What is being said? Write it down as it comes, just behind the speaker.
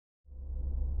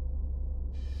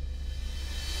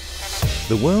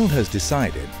The world has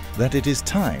decided that it is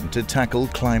time to tackle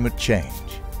climate change.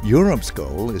 Europe's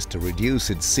goal is to reduce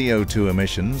its CO2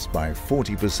 emissions by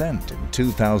 40% in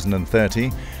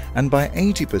 2030 and by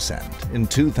 80% in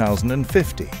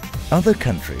 2050. Other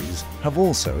countries have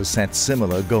also set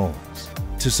similar goals.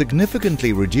 To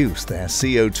significantly reduce their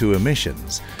CO2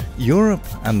 emissions, Europe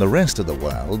and the rest of the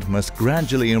world must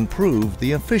gradually improve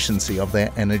the efficiency of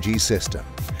their energy system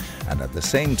and at the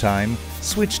same time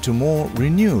switch to more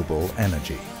renewable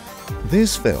energy.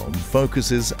 This film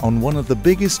focuses on one of the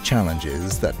biggest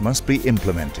challenges that must be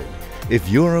implemented if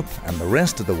Europe and the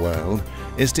rest of the world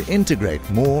is to integrate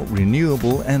more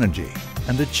renewable energy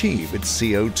and achieve its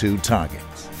CO2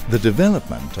 targets: the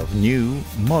development of new,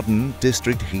 modern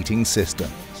district heating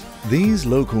systems. These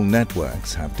local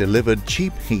networks have delivered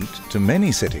cheap heat to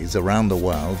many cities around the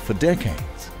world for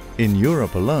decades. In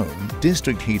Europe alone,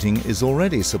 district heating is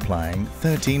already supplying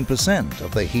 13%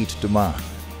 of the heat demand.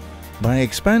 By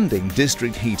expanding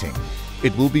district heating,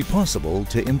 it will be possible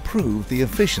to improve the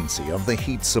efficiency of the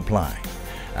heat supply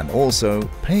and also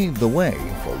pave the way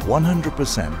for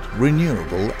 100%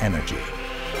 renewable energy.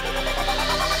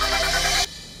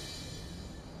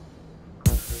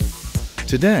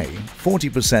 Today,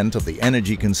 40% of the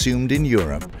energy consumed in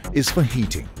Europe is for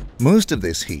heating. Most of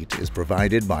this heat is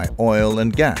provided by oil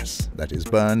and gas that is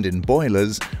burned in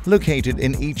boilers located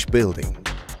in each building.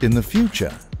 In the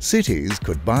future, cities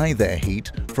could buy their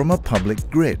heat from a public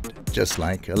grid, just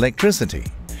like electricity,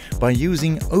 by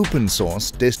using open-source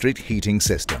district heating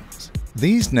systems.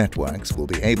 These networks will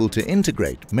be able to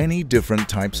integrate many different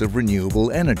types of renewable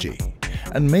energy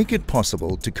and make it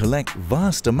possible to collect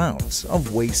vast amounts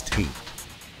of waste heat.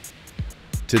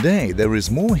 Today, there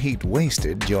is more heat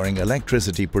wasted during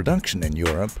electricity production in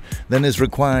Europe than is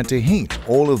required to heat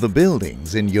all of the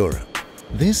buildings in Europe.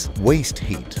 This waste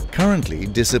heat currently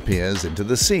disappears into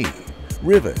the sea,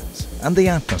 rivers, and the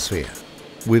atmosphere.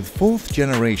 With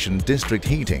fourth-generation district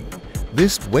heating,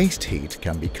 this waste heat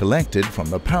can be collected from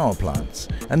the power plants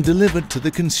and delivered to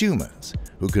the consumers,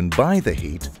 who can buy the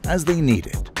heat as they need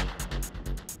it.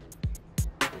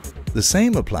 The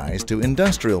same applies to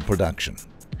industrial production.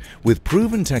 With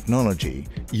proven technology,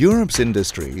 Europe's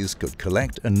industries could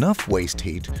collect enough waste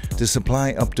heat to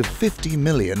supply up to 50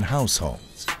 million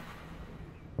households.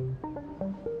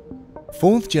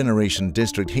 Fourth-generation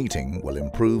district heating will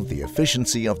improve the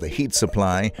efficiency of the heat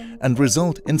supply and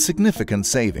result in significant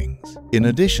savings. In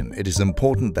addition, it is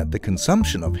important that the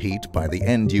consumption of heat by the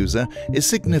end user is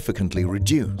significantly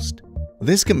reduced.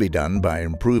 This can be done by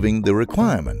improving the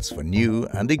requirements for new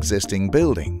and existing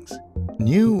buildings.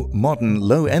 New, modern,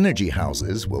 low-energy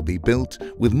houses will be built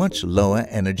with much lower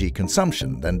energy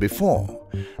consumption than before,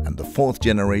 and the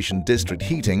fourth-generation district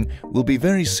heating will be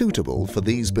very suitable for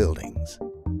these buildings.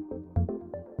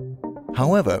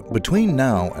 However, between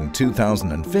now and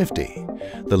 2050,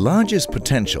 the largest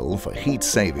potential for heat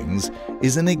savings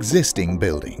is in existing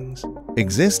buildings.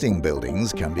 Existing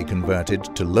buildings can be converted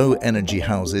to low-energy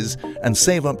houses and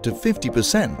save up to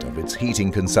 50% of its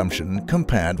heating consumption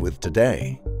compared with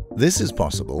today. This is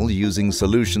possible using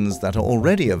solutions that are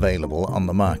already available on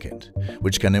the market,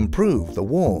 which can improve the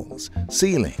walls,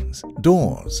 ceilings,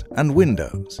 doors, and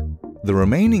windows. The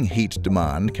remaining heat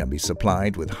demand can be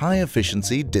supplied with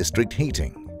high-efficiency district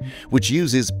heating, which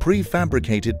uses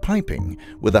prefabricated piping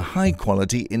with a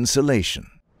high-quality insulation.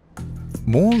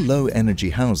 More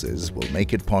low-energy houses will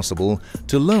make it possible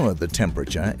to lower the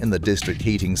temperature in the district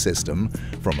heating system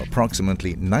from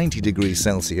approximately 90 degrees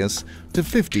Celsius to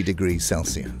 50 degrees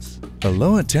Celsius. A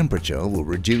lower temperature will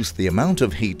reduce the amount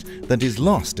of heat that is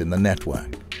lost in the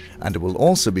network, and it will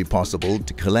also be possible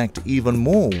to collect even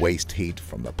more waste heat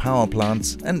from the power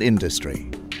plants and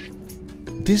industry.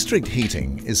 District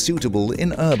heating is suitable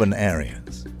in urban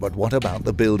areas, but what about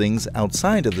the buildings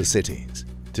outside of the cities?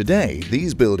 Today,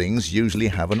 these buildings usually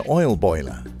have an oil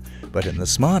boiler, but in the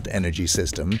smart energy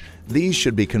system, these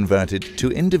should be converted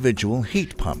to individual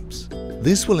heat pumps.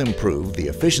 This will improve the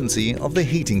efficiency of the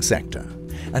heating sector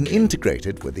and integrate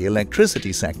it with the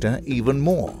electricity sector even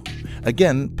more,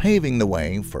 again paving the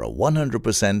way for a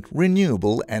 100%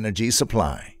 renewable energy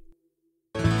supply.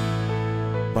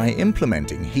 By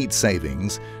implementing heat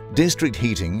savings, district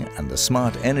heating and the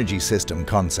smart energy system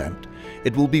concept,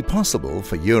 it will be possible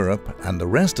for Europe and the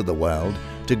rest of the world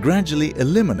to gradually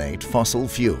eliminate fossil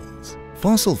fuels.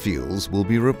 Fossil fuels will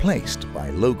be replaced by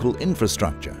local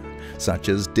infrastructure, such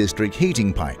as district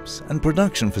heating pipes and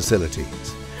production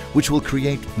facilities, which will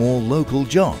create more local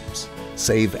jobs,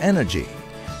 save energy,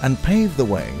 and pave the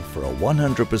way for a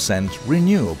 100%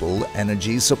 renewable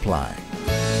energy supply.